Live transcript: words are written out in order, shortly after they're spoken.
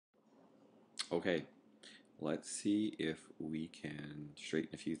Okay, let's see if we can straighten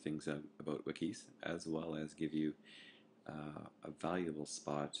a few things out about wikis, as well as give you a valuable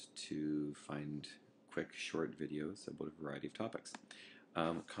spot to find quick, short videos about a variety of topics.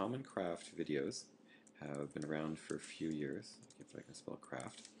 Common Craft videos have been around for a few years, if I can spell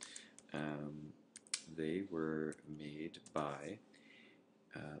craft. They were made by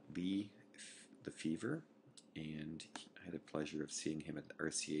Lee Lefevre, and I had the pleasure of seeing him at the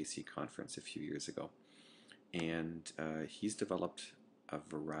RCAC conference a few years ago. And he's developed a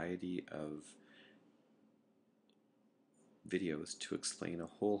variety of videos to explain a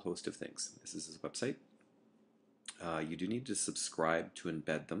whole host of things. This is his website. You do need to subscribe to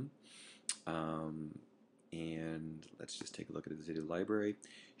embed them. And let's just take a look at his video library,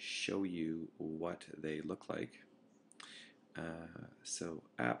 show you what they look like. So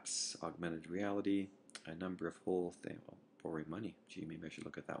apps, augmented reality, a number of whole things. Oh, borrowing money. Gee, maybe I should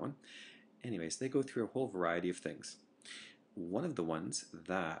look at that one. Anyways, they go through a whole variety of things. One of the ones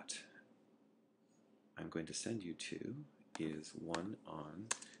that I'm going to send you to is one on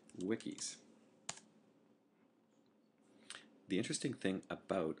wikis. The interesting thing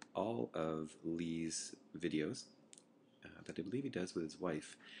about all of Lee's videos that I believe he does with his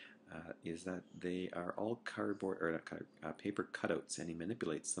wife is that they are all cardboard or not paper cutouts, and he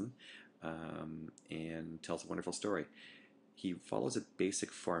manipulates them and tells a wonderful story. He follows a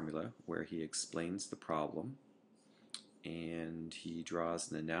basic formula where he explains the problem and he draws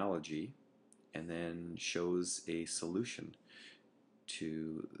an analogy and then shows a solution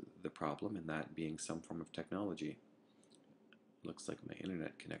to the problem, and that being some form of technology. Looks like my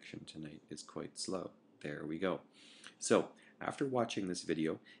internet connection tonight is quite slow. There we go. So after watching this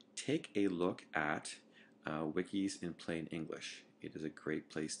video, take a look at wikis in plain English. It is a great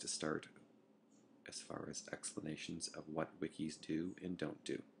place to start as far as explanations of what wikis do and don't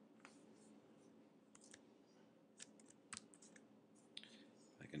do.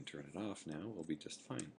 I can turn it off now, we'll be just fine.